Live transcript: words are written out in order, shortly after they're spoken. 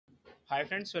Hi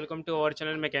friends, welcome to our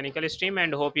channel Mechanical Stream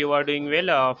and hope you are doing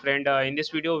well. Friend, in this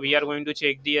video we are going to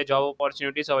check the job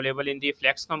opportunities available in the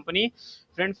Flex company.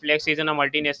 Friend, Flex is a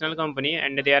multinational company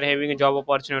and they are having job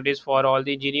opportunities for all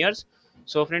the engineers.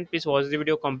 So friend, please watch the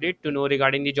video complete to know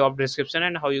regarding the job description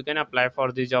and how you can apply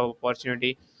for this job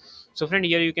opportunity. So friend,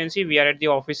 here you can see we are at the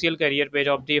official career page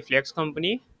of the Flex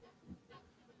company.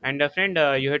 And friend,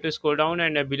 you have to scroll down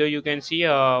and below you can see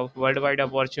worldwide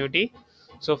opportunity.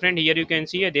 So friend, here you can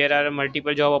see there are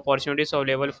multiple job opportunities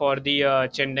available for the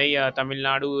Chennai, Tamil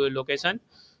Nadu location.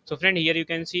 So friend, here you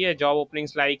can see job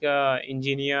openings like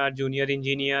engineer, junior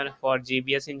engineer for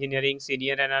GBS engineering,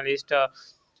 senior analyst,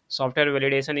 software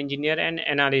validation engineer and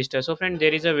analyst. So friend,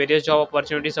 there is a various job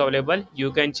opportunities available.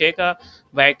 You can check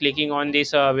by clicking on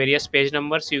these various page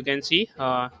numbers. You can see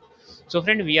so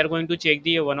friend, we are going to check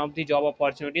the one of the job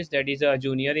opportunities, that is a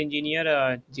junior engineer,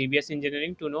 GBS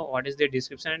engineering, to know what is the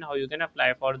description and how you can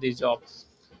apply for this job.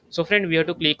 So friend, we have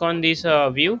to click on this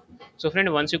view. So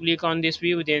friend, once you click on this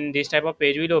view, then this type of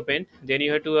page will open. Then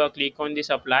you have to click on this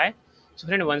apply. So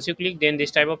friend, once you click, then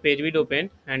this type of page will open.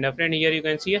 And friend, here you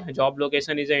can see job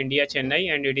location is India,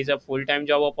 Chennai, and it is a full-time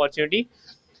job opportunity.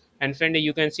 And friend,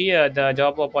 you can see the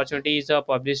job opportunity is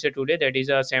published today, that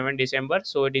is 7 December.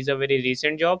 So it is a very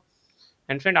recent job.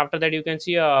 And friend, after that you can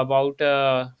see about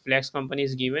Flex company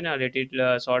is given a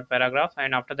little short paragraph,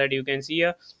 and after that you can see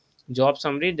a job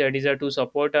summary, that is to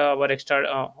support our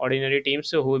extraordinary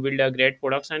teams who build great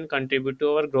products and contribute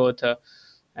to our growth.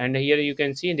 And here you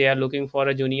can see they are looking for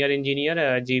a junior engineer,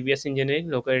 GBS engineering,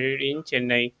 located in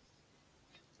Chennai.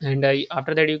 And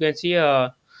after that you can see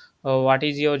what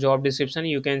is your job description.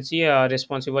 You can see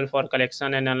responsible for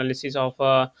collection and analysis of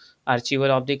archival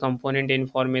of the component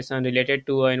information related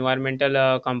to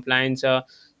environmental compliance.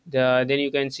 Then you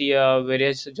can see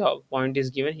various job point is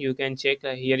given. You can check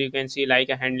here. You can see like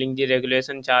handling the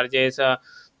regulation charges,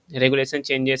 regulation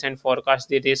changes, and forecast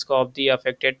the risk of the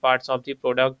affected parts of the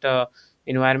product.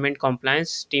 Environment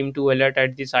compliance team to alert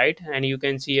at the site. And you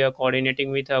can see coordinating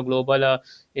with a global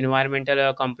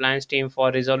environmental compliance team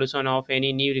for resolution of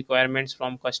any new requirements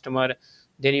from customer.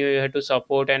 Then you have to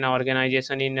support an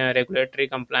organization in regulatory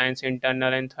compliance,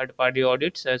 internal and third party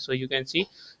audits. So you can see,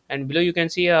 and below you can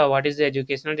see what is the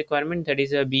educational requirement, that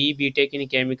is a BE BTech in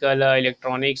chemical,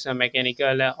 electronics,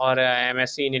 mechanical, or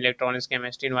MSc in electronics,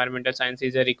 chemistry, environmental science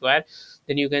is required.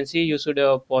 Then you can see you should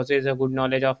possess a good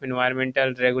knowledge of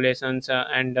environmental regulations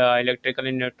and electrical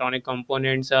and electronic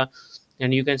components.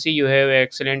 And you can see you have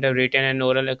excellent written and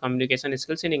oral communication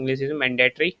skills in English is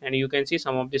mandatory. And you can see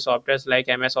some of the softwares like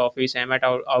MS Office,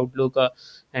 Outlook,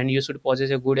 and you should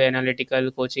possess a good analytical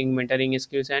coaching, mentoring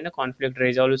skills, and a conflict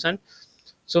resolution.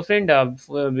 So friend,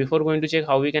 before going to check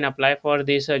how we can apply for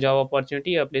this job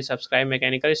opportunity, please subscribe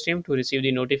Mechanical Stream to receive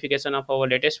the notification of our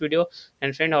latest video.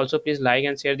 And friend, also please like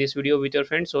and share this video with your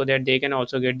friends so that they can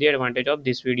also get the advantage of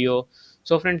this video.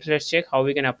 So friends, let's check how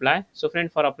we can apply. So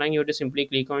friend, for applying you have to simply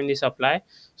click on this apply.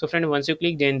 So friend, once you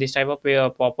click, then this type of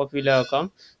pop-up will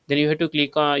come. Then you have to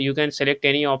click on, you can select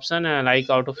any option like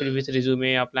autofill with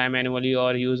resume, apply manually,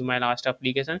 or use my last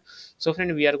application. So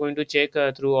friend, we are going to check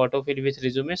through autofill with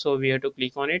resume, so we have to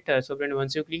click on it. So friend,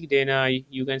 once you click, then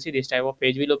you can see this type of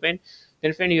page will open.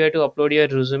 Then friend, you have to upload your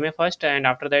resume first, and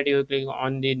after that you click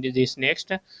on this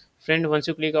next. Friend, once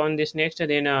you click on this next,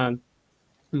 then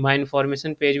my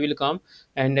information page will come,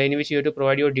 and in which you have to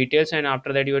provide your details. And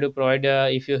after that you have to provide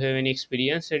if you have any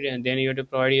experience, and then you have to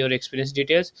provide your experience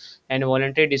details and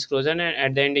voluntary disclosure. And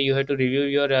at the end you have to review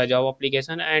your job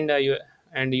application, and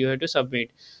you have to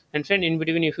submit. And friend, in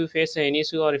between, if you face any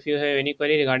issue or if you have any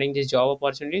query regarding this job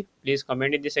opportunity, please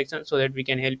comment in this section so that we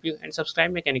can help you. And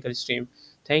subscribe Mechanical Stream.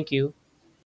 Thank you.